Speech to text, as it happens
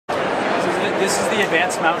This is the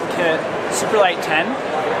Advanced Mountain Kit Superlight 10.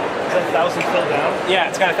 Is that 1,000 fill down? Yeah,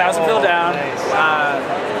 it's got 1,000 fill down, nice.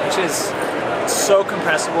 Which is so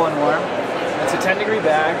compressible and warm. It's a 10-degree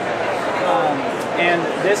bag, and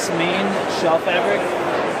this main shell fabric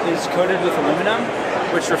is coated with aluminum,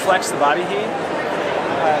 which reflects the body heat.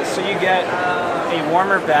 So you get a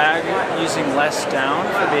warmer bag using less down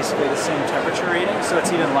for basically the same temperature rating, so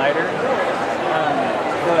it's even lighter.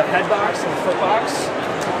 The head box and the foot box,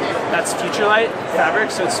 that's Futurelight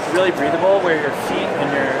fabric, so it's really breathable, where your feet and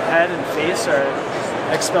your head and face are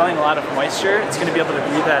expelling a lot of moisture. It's going to be able to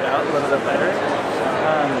breathe that out a little bit better.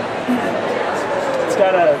 It's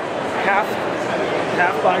got a half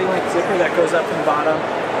body length zipper that goes up in the bottom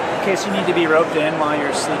in case you need to be roped in while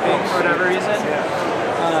you're sleeping for whatever reason.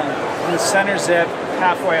 And the center zip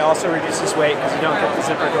halfway also reduces weight because you don't get the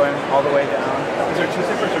zipper going all the way down. Is there two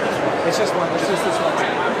zippers or just one? It's just one. It's just this one.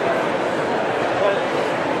 But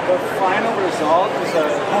the final result is a...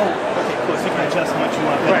 Okay, cool. So you can adjust how much you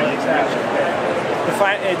want. Right, exactly.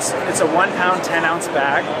 It's a 1 pound, 10 ounce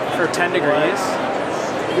bag for 10 degrees.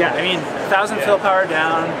 Yeah, I mean, 1,000 fill power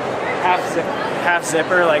down, half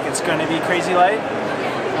zipper, like it's going to be crazy light.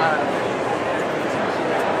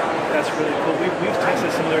 That's really cool. We've tested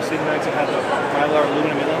similar sleeping bags that have the mylar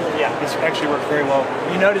aluminum in them. Yeah, it's actually worked very well.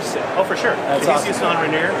 You noticed it? Oh, for sure. That's awesome. Easiest on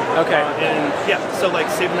Rainier. Okay. And yeah, so like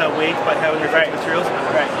saving that weight by having your materials.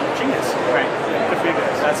 Right. Genius. Right. Good for you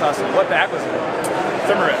guys. That's awesome. What bag was it?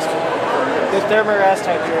 Thermarest. The Thermarest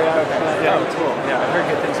Hyperion. Okay. Yeah. Oh, cool. Yeah, I've heard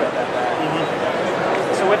good things about that bag.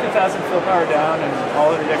 So with the 1,000 fill power down and all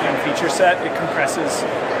of the different feature set, it compresses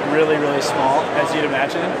really, really small, as you'd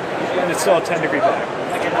imagine, and it's still a 10-degree bag.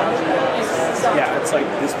 Yeah, it's like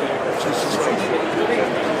this big, which is just crazy.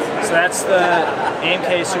 So that's the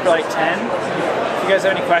AMK Superlight 10. If you guys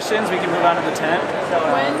have any questions, we can move on to the 10.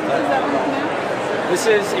 When does that one come out? This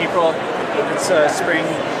is April. It's spring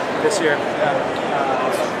this year.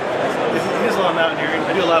 It is a lot of mountaineering.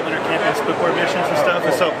 I do a lot of winter camping, split-board missions and stuff,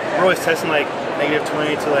 and so we're always testing like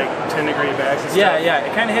 -20 to like 10-degree bags and stuff. Yeah,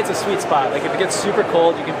 it kind of hits a sweet spot. Like if it gets super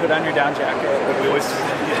cold, you can put on your down jacket. We always,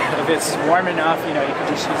 If it's warm enough, you know, you can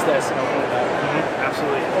just use this and open it up.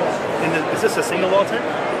 Absolutely. And is this a single wall tent?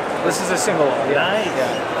 This is a single wall. Yeah. Nice.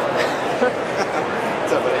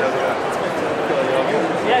 What's up, buddy? How's it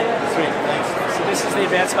going? Yeah. Sweet. Thanks. So this is the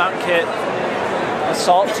Advanced Mountain Kit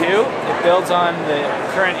Assault 2. It builds on the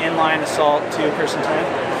current inline Assault 2-person tent.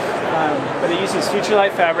 But it uses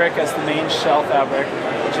Futurelight fabric as the main shell fabric,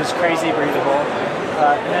 which is crazy breathable.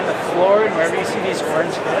 And then the floor, and wherever you see these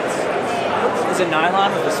orange bits, is a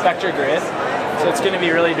nylon with a Spectre grid. So it's going to be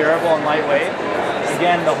really durable and lightweight.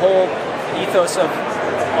 Again, the whole ethos of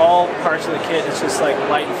all parts of the kit is just like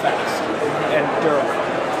light and fast and durable.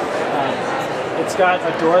 It's got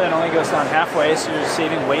a door that only goes down halfway, so you're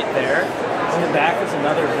saving weight there. In the back is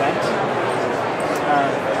another vent.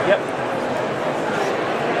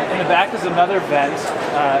 In the back is another vent,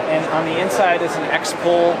 and on the inside is an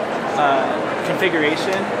X-pole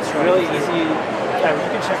configuration. It's really easy. Yeah, you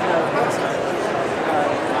can check it out on the inside.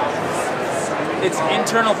 It's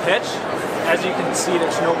internal pitch. As you can see,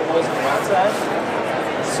 there's no holes on the outside.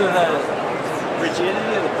 So the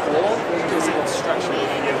rigidity of the pole is its structure.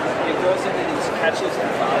 It goes into these catches at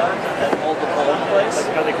the bottom that hold the pole in place.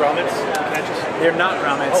 Like are they grommets? Catches? They're not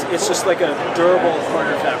grommets. It's just like a durable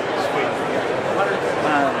corner fabric. Sweet.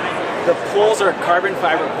 The poles are carbon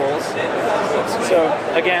fiber poles. So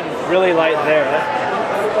again, really light there.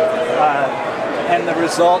 And the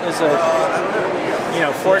result is a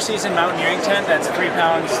four-season mountaineering tent that's 3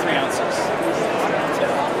 pounds, 3 ounces.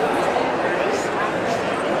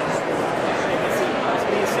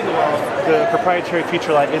 The proprietary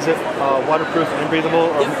Futurelight, is it waterproof and breathable?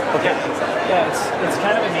 Or, okay. Yeah, it's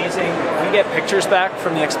kind of amazing. We get pictures back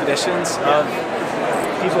from the expeditions of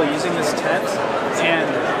people using this tent, and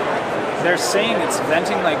they're saying it's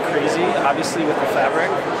venting like crazy, obviously with the fabric.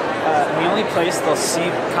 And the only place they'll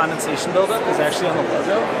see condensation buildup is actually on the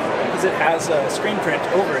logo, because it has a screen print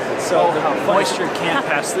over it, so the moisture can't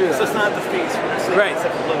pass through. So it's not the face, right?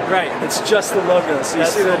 Right. It's just the logo. So you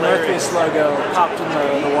see the North Face logo popped in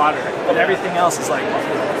the water, but everything else is like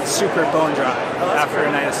super bone dry after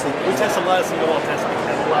a night of sleep. We test a lot of single wall tests. We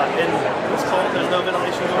test a lot, and it's cold. There's no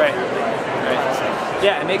ventilation going through.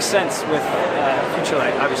 Yeah, it makes sense with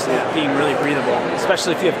Futurelight, obviously being really breathable,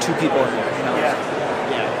 especially if you have 2 people in there. You know? Yeah.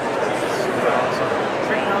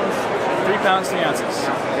 3 pounds, 3 ounces.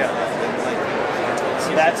 Yeah. So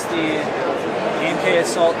that's the AMK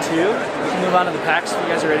Assault 2. We can move on to the packs if you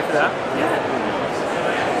guys are ready for that. Yeah.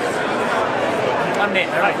 I'm Nate.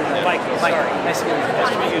 Hi, Mike. Mike. Nice to meet you. Nice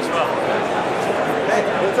to meet you as well. Hey,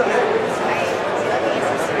 what's up?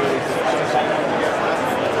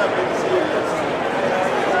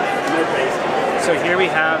 So here we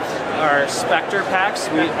have our Spectre packs.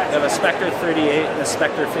 We have a Spectre 38 and a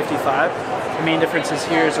Spectre 55. The main differences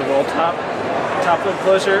here is a roll top lid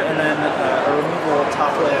closure, and then a removable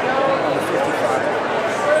top lid on the 55.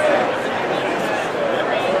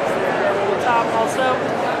 Top also.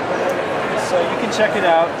 So you can check it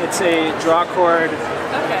out. It's a draw cord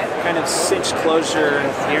Okay. kind of cinch closure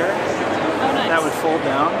here. Oh, nice. That would fold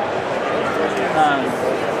down.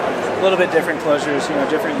 A little bit different closures, you know,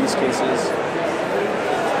 different use cases.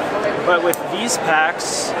 But with these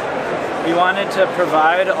packs, we wanted to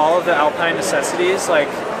provide all of the alpine necessities like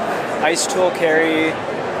ice tool carry,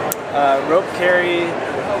 rope carry.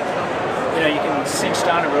 You know, you can cinch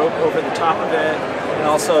down a rope over the top of it, and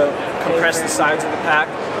also compress the sides of the pack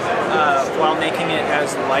while making it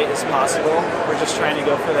as light as possible. We're just trying to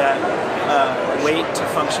go for that weight to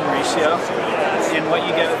function ratio. And what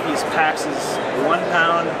you get with these packs is 1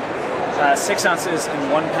 pound, 6 ounces,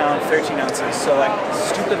 and 1 pound, 13 ounces. So like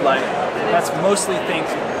stupid light. That's mostly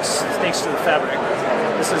thanks to the fabric.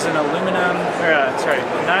 This is an aluminum,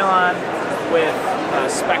 nylon with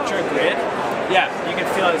Spectra grid. Yeah, you can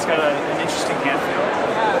feel it's got an interesting hand feel.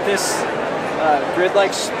 But this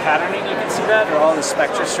grid-like patterning, you can see that, are all the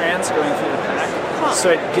Spectra strands going through the pack. So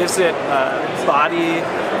it gives it body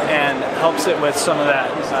and helps it with some of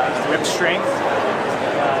that grip strength.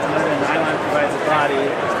 And then the nylon provides a body.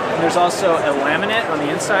 And there's also a laminate on the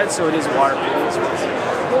inside, so it is waterproof as well.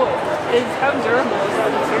 Cool. How durable is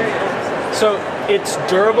that material? So it's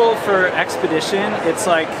durable for expedition. It's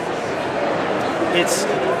like it's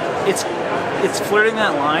flirting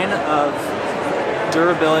that line of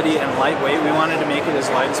durability and lightweight. We wanted to make it as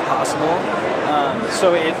light as possible.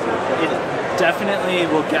 So it definitely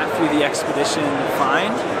will get through the expedition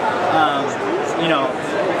fine. You know,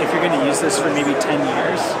 if you're going to use this for maybe 10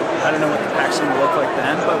 years, I don't know what the pack's going to look like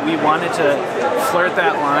then, but we wanted to flirt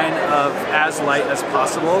that line of as light as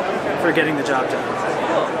possible for getting the job done.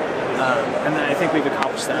 And then I think we've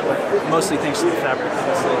accomplished that, mostly thanks to the fabric,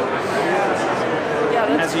 obviously.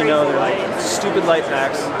 Yeah, And as you know, they're like stupid light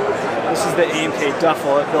packs. This is the AMK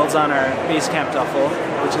duffel. It builds on our base camp duffel,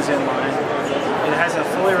 which is in line. It has a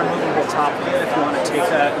fully removable top lid if you want to take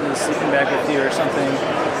that in the sleeping bag with you or something.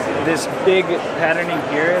 This big patterning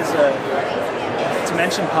here is a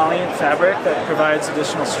dimension polyant fabric that provides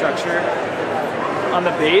additional structure. On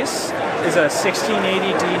the base is a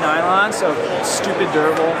 1680D nylon, so stupid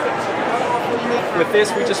durable. With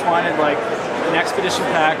this, we just wanted like an expedition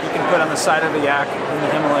pack you can put on the side of the yak in the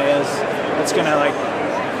Himalayas. It's gonna like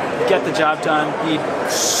get the job done, be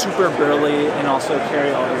super burly, and also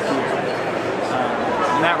carry all your gear.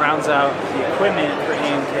 And that rounds out the equipment for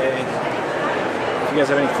AMK. If you guys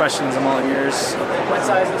have any questions, I'm all ears. What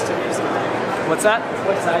sizes do these come in? What's that?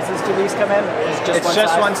 What sizes do these come in? It's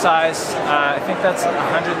just one size. I think that's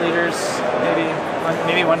 100 liters,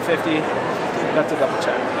 maybe 150. You'd have to double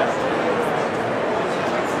check.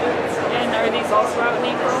 And are these also out in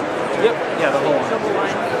April? Yep. Yeah, the whole one. Double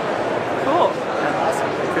line. Cool. Awesome.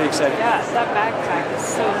 Pretty excited. Yeah, that backpack is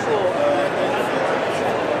so cool.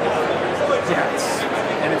 Yeah,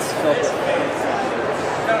 it's filled with.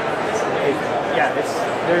 Yeah,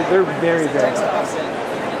 they're very nice.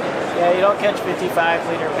 Yeah, you don't catch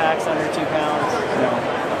 55-liter packs under 2 pounds. No.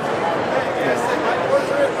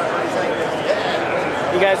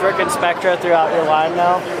 You guys work in Spectra throughout your line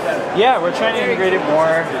now? Yeah, we're trying to integrate it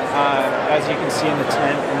more, as you can see in the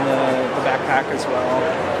tent and the backpack as well.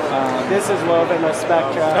 This is woven with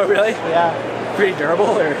Spectra. Oh, really? Yeah. Pretty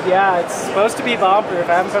durable, or? Yeah, it's supposed to be bomb-proof.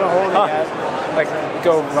 I haven't put a hole in it yet. Like,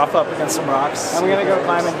 go rough up against some rocks. I'm gonna go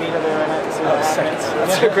climb and beat it in it and see what happens.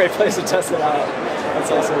 That's a great place to test it out. That's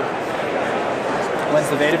awesome. When's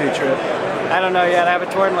the Vedavoo trip? I don't know yet. I have a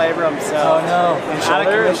torn labrum, so Oh no. I'm out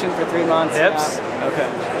of commission for 3 months. Hips? Yeah. Okay.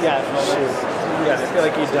 Yeah. Shoot. Yeah, I feel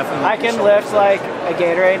like you definitely. I can lift like a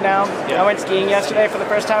Gatorade now. Yeah. I went skiing yesterday for the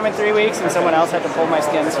first time in 3 weeks, and someone else had to pull my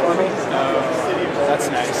skins for me. That's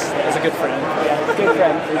nice. That's a good friend. Yeah, good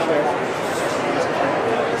friend for sure.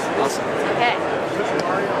 Awesome. Okay.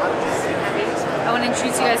 I want to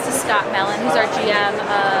introduce you guys to Scott Mellon, who's our GM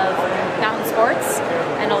of Mountain Sports,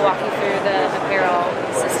 and he'll walk you through the apparel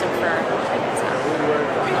system for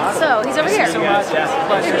Scott. So he's over here. Thank you so much. Yeah.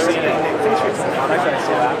 Pleasure seeing you.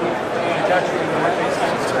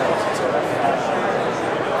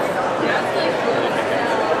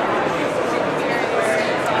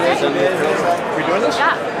 Thanks for We doing this?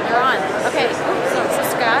 Yeah, you're on. Okay, so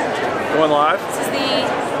Scott, Going live? this is the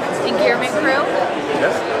engearment crew.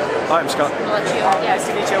 Yes. Hi, I'm Scott. I'll let you, Nice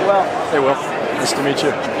to meet you, Will. Hey, Will. Nice to meet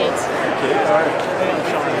you. Kate. Okay, all right.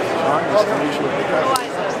 Sean, nice to meet you.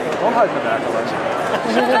 Don't hide in the back, Alexa.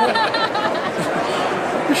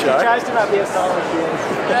 be He shy. tries to not be as tall as he is.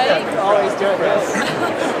 Right? Always doing this.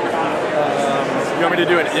 You want me to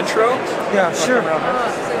do an intro? Yeah, sure. Oh,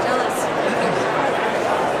 so jealous.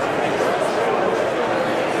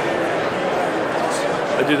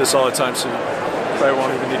 I do this all the time, so you probably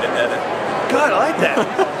won't even need to edit. God, I like that.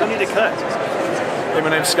 Don't need to cut. Hey, my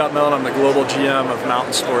name's Scott Mellon. I'm the global GM of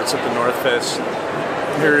mountain sports at the North Face.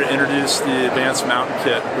 I'm here to introduce the Advanced Mountain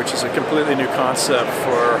Kit, which is a completely new concept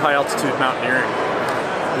for high altitude mountaineering.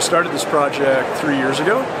 We started this project 3 years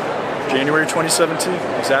ago, January 2017,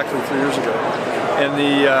 exactly 3 years ago. And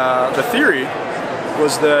the theory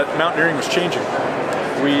was that mountaineering was changing.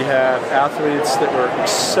 We had athletes that were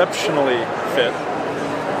exceptionally fit,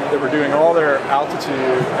 that were doing all their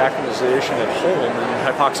altitude acclimatization at home in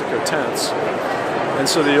hypoxico tents. And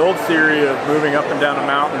so the old theory of moving up and down a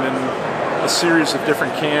mountain in a series of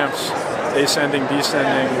different camps, ascending,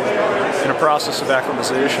 descending, in a process of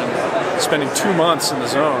acclimatization, spending 2 months in the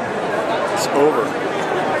zone, is over.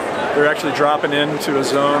 They're actually dropping into a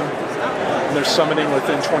zone and they're summiting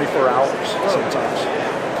within 24 hours sometimes.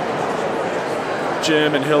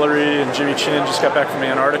 Jim and Hillary and Jimmy Chin just got back from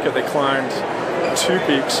Antarctica. They climbed 2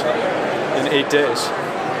 peaks in 8 days.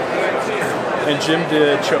 And Jim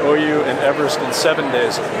did Cha'oyu and Everest in 7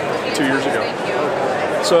 days 2 years ago.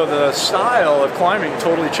 So the style of climbing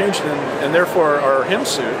totally changed, and therefore our hymn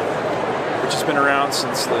suit, which has been around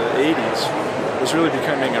since the 80s, was really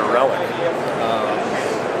becoming a relic.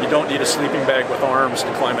 You don't need a sleeping bag with arms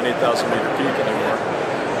to climb an 8,000 meter peak anymore.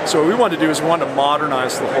 So what we wanted to do is we wanted to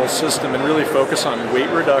modernize the whole system and really focus on weight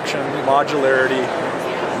reduction, modularity,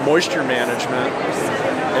 moisture management,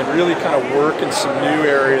 and really kind of work in some new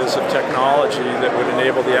areas of technology that would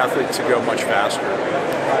enable the athlete to go much faster.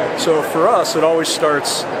 So for us, it always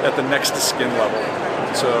starts at the next to skin level.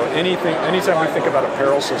 So anytime we think about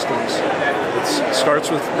apparel systems, it starts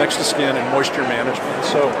with next to skin and moisture management.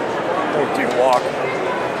 So we'll take a walk.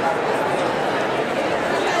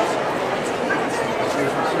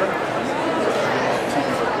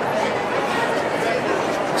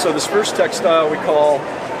 So this first textile we call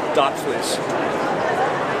dot fleece.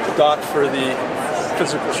 Dot for the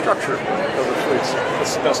physical structure of the fleece.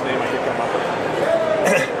 That's the best name I could come up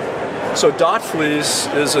with. So dot fleece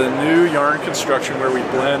is a new yarn construction where we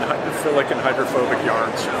blend hydrophilic and hydrophobic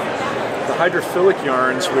yarns. The hydrophilic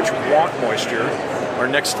yarns, which want moisture, are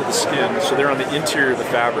next to the skin, so they're on the interior of the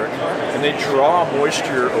fabric, and they draw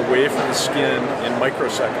moisture away from the skin in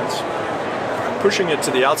microseconds, pushing it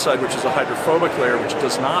to the outside, which is a hydrophobic layer, which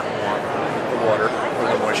does not want the water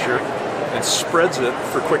or the moisture, and spreads it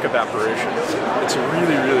for quick evaporation. It's a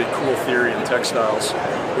really, really cool theory in textiles,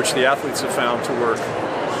 which the athletes have found to work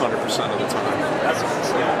 100% of the time.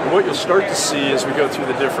 And what you'll start to see as we go through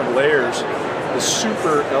the different layers is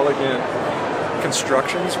super elegant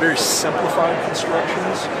constructions, very simplified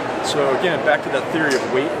constructions. So again, back to that theory of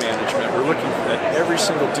weight management, we're looking at every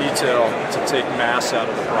single detail to take mass out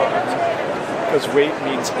of the product. Because weight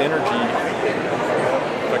means energy.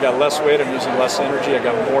 If I got less weight, I'm using less energy, I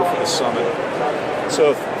got more for the summit.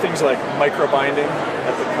 So things like micro binding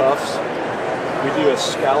at the cuffs. We do a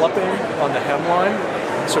scalloping on the hemline.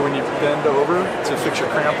 So when you bend over to fix your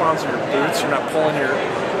crampons or your boots, you're not pulling your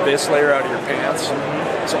base layer out of your pants.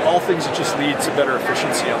 So all things that just lead to better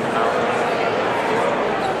efficiency on the mountain.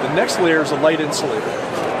 The next layer is a light insulator.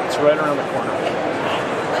 It's right around the corner.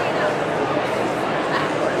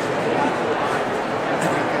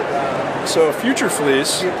 So Future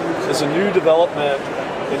Fleece is a new development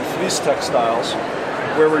in fleece textiles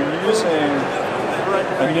where we're using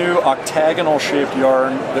a new octagonal shaped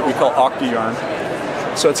yarn that we call octi yarn.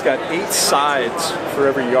 So it's got 8 sides for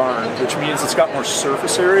every yarn, which means it's got more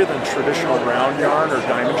surface area than traditional round yarn or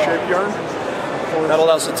diamond shaped yarn. That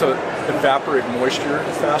allows it to evaporate moisture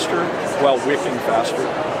faster while wicking faster.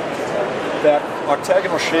 That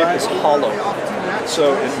octagonal shape is hollow,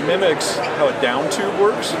 so it mimics how a down tube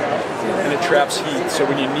works, and it traps heat. So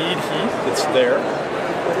when you need heat, it's there.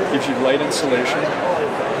 It gives you light insulation,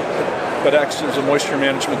 but acts as a moisture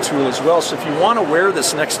management tool as well. So if you want to wear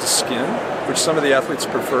this next to skin, which some of the athletes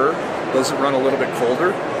prefer, those that run a little bit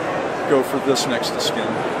colder, go for this next to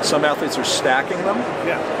skin. Some athletes are stacking them,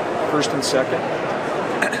 first and second.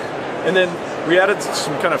 And then we added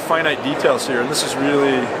some kind of finite details here, and this is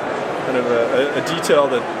really kind of a detail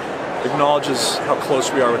that acknowledges how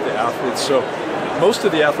close we are with the athletes. So most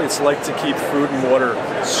of the athletes like to keep food and water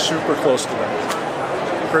super close to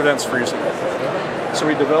them. It prevents freezing. So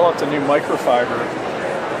we developed a new microfiber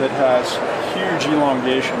that has huge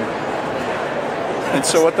elongation. And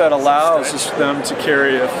so what that allows is for them to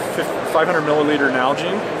carry a 500 milliliter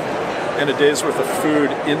Nalgene and a day's worth of food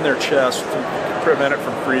in their chest to prevent it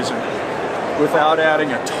from freezing. without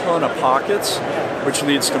adding a ton of pockets, which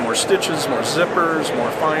leads to more stitches, more zippers,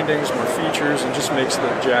 more findings, more features, and just makes the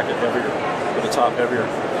jacket heavier, or the top heavier.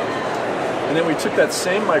 And then we took that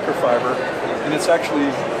same microfiber, and it's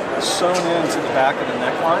actually sewn into the back of the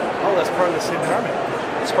neckline. Oh, that's part of the same garment.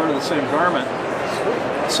 It's part of the same garment.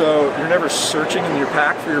 So you're never searching in your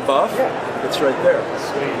pack for your buff. It's right there.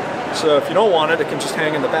 Sweet. So if you don't want it, it can just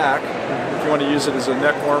hang in the back. If you want to use it as a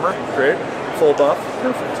neck warmer, great. Full buff,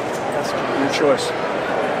 perfect. That's your choice.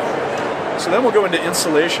 So then we'll go into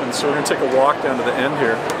insulation. So we're going to take a walk down to the end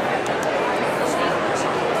here.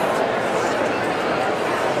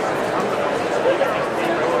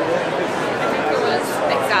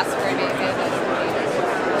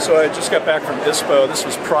 So I just got back from ISPO. This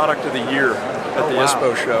was Product of the Year at the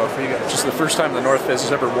ISPO show, which is the first time the North Face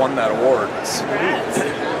has ever won that award.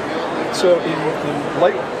 Sweet. So in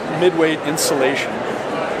light midweight insulation,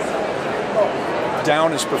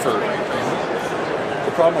 down is preferred.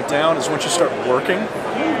 The problem with down is once you start working,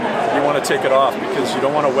 you want to take it off because you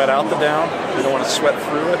don't want to wet out the down, you don't want to sweat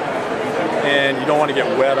through it, and you don't want to get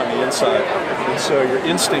wet on the inside. And so your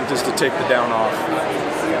instinct is to take the down off.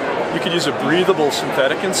 You could use a breathable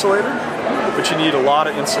synthetic insulator, but you need a lot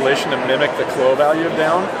of insulation to mimic the flow value of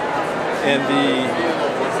down. And the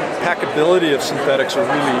packability of synthetics are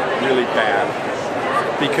really, really bad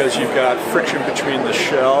because you've got friction between the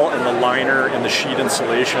shell and the liner and the sheet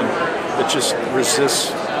insulation that just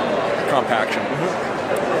resists compaction.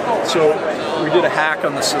 So we did a hack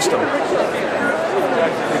on the system.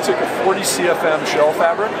 We took a 40 CFM shell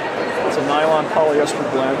fabric. It's a nylon polyester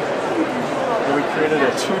blend. And we created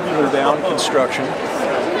a tubular down construction.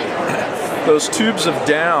 Those tubes of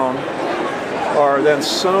down are then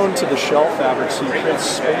sewn to the shell fabric so you create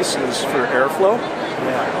spaces for airflow.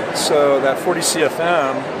 So that 40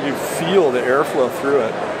 CFM, you feel the airflow through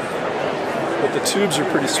it. But the tubes are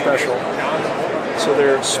pretty special. So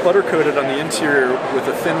they're sputter coated on the interior with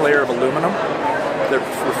a thin layer of aluminum that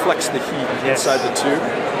reflects the heat inside the tube.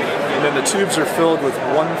 And then the tubes are filled with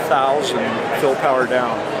 1,000 fill power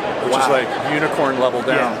down, which is like unicorn level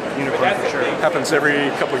down. Yeah, unicorn for sure. Happens every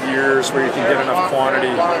couple of years where you can get enough quantity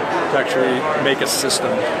to actually make a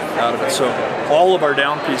system out of it. So all of our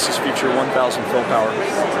down pieces feature 1,000 fill power.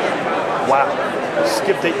 Wow.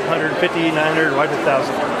 Skipped 850, 900, right to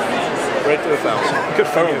 1,000. Right to 1,000. Good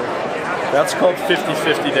for you. That's called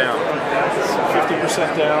 50-50 down.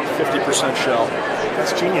 50% down, 50% shell.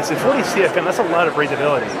 That's genius. And 40 CFM, that's a lot of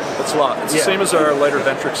breathability. That's a lot. It's the same as our lighter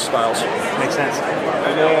Ventrix styles. Makes sense.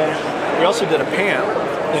 And then we also did a pant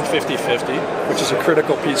in 50-50, which is a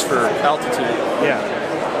critical piece for altitude. Yeah.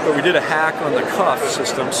 But we did a hack on the cuff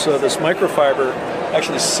system, so this microfiber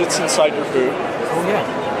actually sits inside your boot. Oh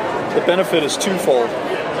yeah. The benefit is twofold.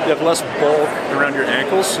 You have less bulk around your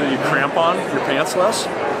ankles, so you cramp on your pants less.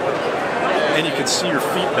 And you can see your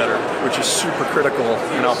feet better, which is super critical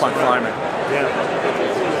in alpine climbing. Yeah.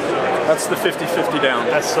 That's the 50-50 down.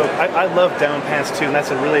 That's so. I love down pants too, and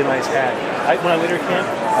that's a really nice hack. When I winter camp,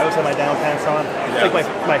 I always have my down pants on. Yeah. It's like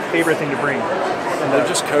my favorite thing to bring. And They're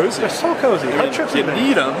just cozy. They're so cozy. You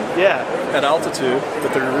need them at altitude,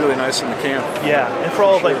 but they're really nice in the camp. Yeah, and for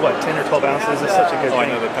all of like what, 10 or 12 ounces, it's such a good I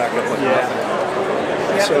thing. know they pack up like Yeah.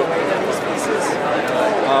 So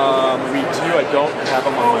we do. I don't have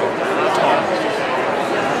them on my tongue.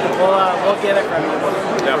 We'll get it from you.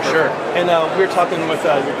 Yeah, For sure. And we were talking with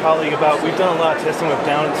your colleague about, we've done a lot of testing with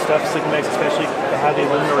down stuff, sleek mix, especially to have the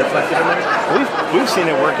aluminum reflected in there. We've seen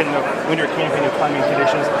it work in the winter camping and climbing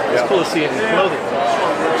conditions. It's cool to see it in clothing.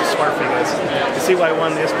 Which is smart for you guys. To see why I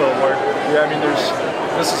won the ISPO award. Yeah, I mean,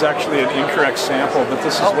 this is actually an incorrect sample, but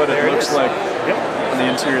this is what it looks like on the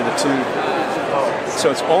interior of the tube.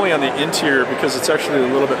 So it's only on the interior because it's actually a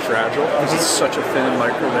little bit fragile because it's such a thin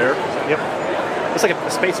micro layer. Yep. It's like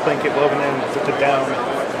a space blanket woven in with the down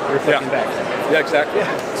reflecting back. Yeah, exactly.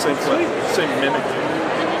 Same flip, same mimic.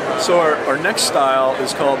 So our next style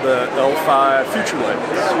is called the L5 Future Light.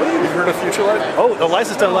 You've heard of Future Light? Oh, the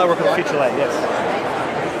license done a lot of work with Future Light, yes.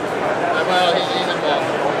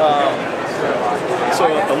 So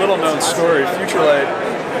a little known story, Future Light,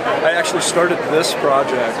 I actually started this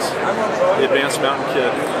project, the Advanced Mountain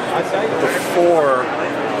Kit, before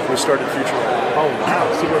we started Future Light. Oh wow,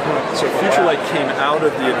 super cool. So Future Light came out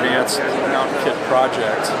of the Advanced Mountain Kit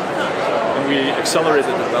project, and we accelerated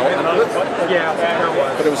the development of it.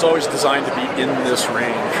 But it was always designed to be in this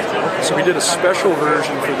range. So we did a special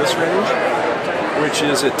version for this range, which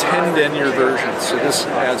is a 10 denier version. So this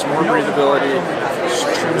adds more breathability,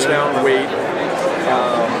 trims down weight,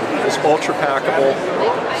 is ultra packable,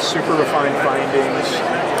 super refined findings,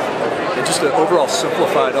 and just an overall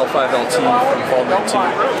simplified L5LT from Fall 19.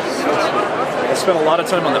 I spent a lot of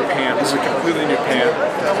time on the pant. This is a completely new pant.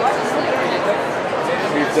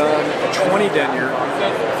 We've done a 20 denier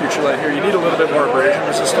future light here. You need a little bit more abrasion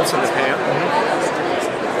resistance in the pant.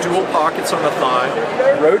 Dual pockets on the thigh,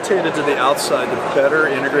 rotated to the outside to better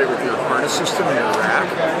integrate with your harness system and your rack.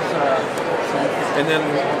 And then,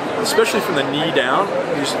 especially from the knee down,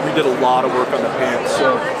 we did a lot of work on the pant.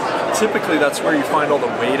 So typically that's where you find all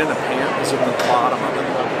the weight in the pant, is in the bottom of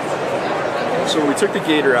it. So we took the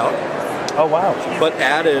gaiter out. Oh wow. But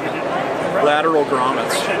added lateral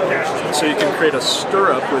grommets. So you can create a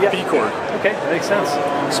stirrup with B-cord. Okay, that makes sense.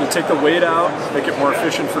 So you take the weight out, make it more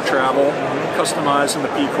efficient for travel, customize in the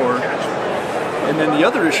P-cord. And then the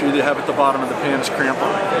other issue they have at the bottom of the pant is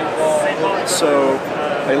crampon. So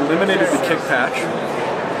I eliminated the kick patch,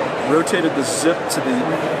 rotated the zip to the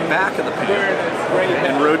back of the pant,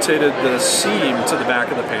 and rotated the seam to the back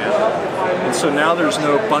of the pant. And so now there's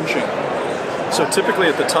no bunching. So typically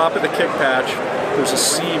at the top of the kick patch, there's a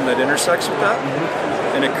seam that intersects with that,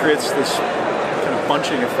 and it creates this kind of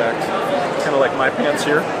bunching effect, kind of like my pants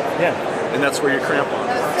here. Yeah. And that's where you cramp on.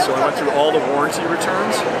 So I went through all the warranty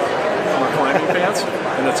returns on my climbing pants,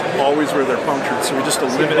 and that's always where they're punctured. So we just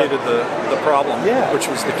eliminated the problem, which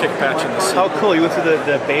was the kick patch and the seam. How cool. You went through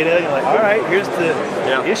the beta, and you're like, all right, here's the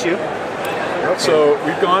issue. Okay. So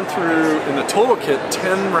we've gone through, in the total kit,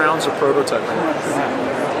 10 rounds of prototyping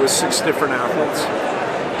with 6 different athletes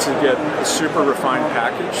to get a super refined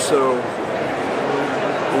package. So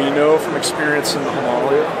we know from experience in the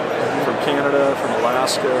Himalaya, from Canada, from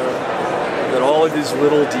Alaska, that all of these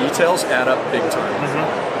little details add up big time.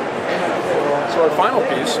 So our final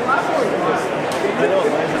piece,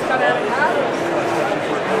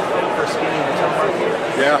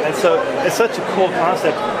 and so it's such a cool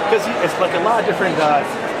concept because it's like a lot of different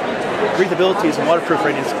breathabilities and waterproof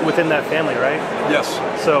ratings within that family, right? Yes.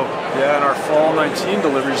 So yeah, in our fall 19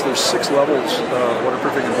 deliveries, there's 6 levels of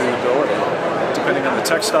waterproofing and breathability, depending on the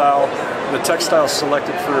textile. The textile is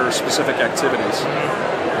selected for specific activities.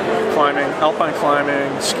 Climbing, alpine climbing,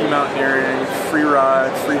 ski mountaineering, free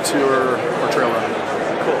ride, free tour, or trail running.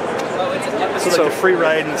 Cool. So like the free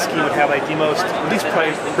ride and the ski would have like the least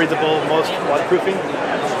breathable, most waterproofing?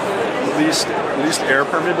 Least air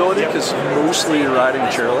permeability, because mostly you're riding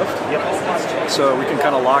chairlift. So we can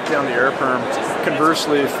kind of lock down the air perm.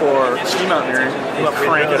 Conversely, for ski mountaineering, we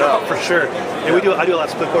crank it up. For sure. And I do a lot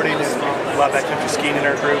of split boarding and a lot of backcountry skiing in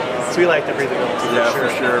our group, so we like the breathability. Yeah, for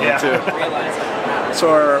sure. Me too. So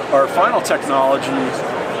our final technology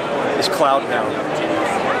is cloud down.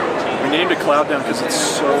 We named it cloud down because it's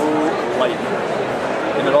so light,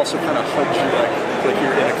 and it also kind of hugs you like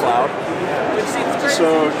you're in a cloud.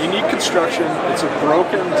 So unique construction. It's a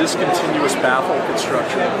broken, discontinuous baffle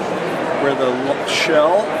construction where the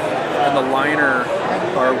shell and the liner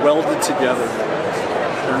are welded together.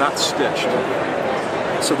 They're not stitched.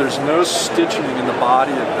 So there's no stitching in the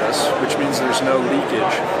body of this, which means there's no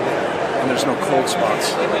leakage and there's no cold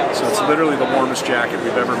spots. So it's literally the warmest jacket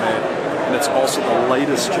we've ever made. And it's also the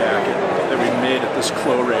lightest jacket that we've made at this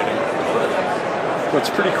Clo rating. What's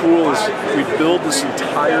pretty cool is we build this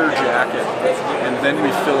entire jacket and then we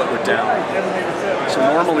fill it with down. So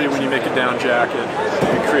normally when you make a down jacket,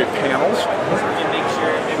 you create panels.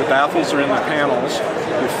 The baffles are in the panels.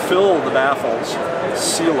 You fill the baffles,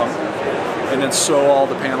 seal them, and then sew all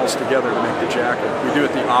the panels together to make the jacket. We do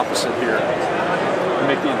it the opposite here. We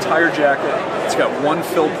make the entire jacket. It's got one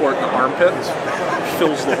fill port in the armpit.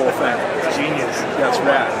 Fills the whole thing. Genius. That's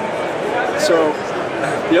rad. So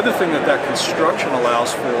the other thing that construction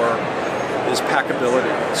allows for is packability.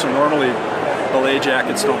 So normally belay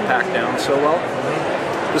jackets don't pack down so well.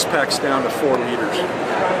 This packs down to 4 liters.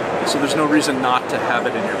 So there's no reason not to have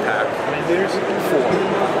it in your pack. How many liters?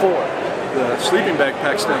 4. The sleeping bag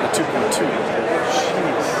packs down to 2.2.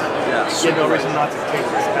 Jeez. Yeah, You have no reason not to take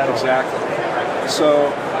this at all. Exactly. So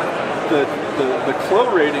the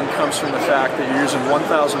Clo rating comes from the fact that you're using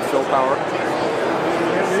 1,000 fill power,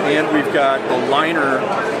 and we've got the liner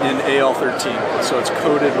in AL13, so it's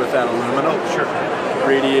coated with that aluminum,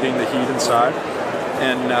 radiating the heat inside,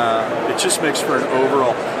 and it just makes for an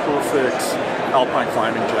overall perfect alpine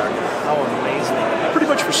climbing jacket. How amazing. Pretty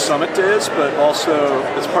much for summit days, but also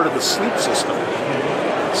it's part of the sleep system.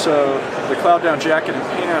 So the cloud down jacket and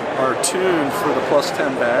pant are tuned for the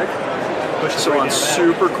 +10 bag. So on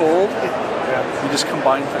super cold, you just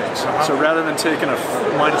combine things. So rather than taking a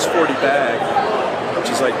 -40 bag, which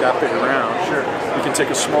is like that big around, you can take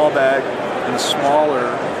a small bag and a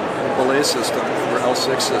smaller belay system or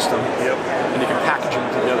L6 system, and you can package them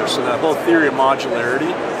together. So that whole theory of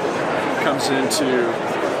modularity comes into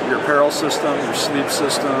your apparel system, your sleep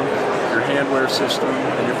system, your handwear system,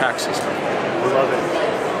 and your pack system. We love it.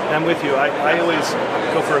 And I'm with you. I always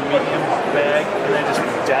go for a medium bag and then just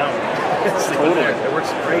down. Sleep in there. It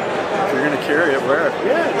works great. If you're going to carry it, wear it.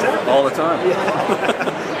 Yeah, exactly. All the time.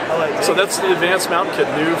 I like that. So that's the Advanced Mountain Kit,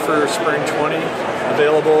 new for Spring 20,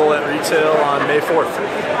 available at retail on May 4th.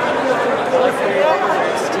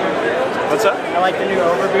 What's that? I like the new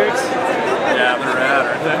overboots. Yeah, they're rad,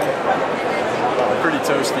 aren't they? Pretty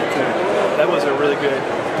toasty too. That was a really good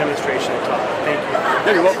demonstration of talk. Thank you.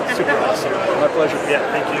 Yeah, you're welcome. Super awesome. My pleasure. Yeah,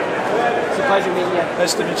 thank you. It's a pleasure meeting you.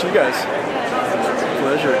 Nice to meet you guys.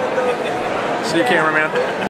 Pleasure. See you, cameraman.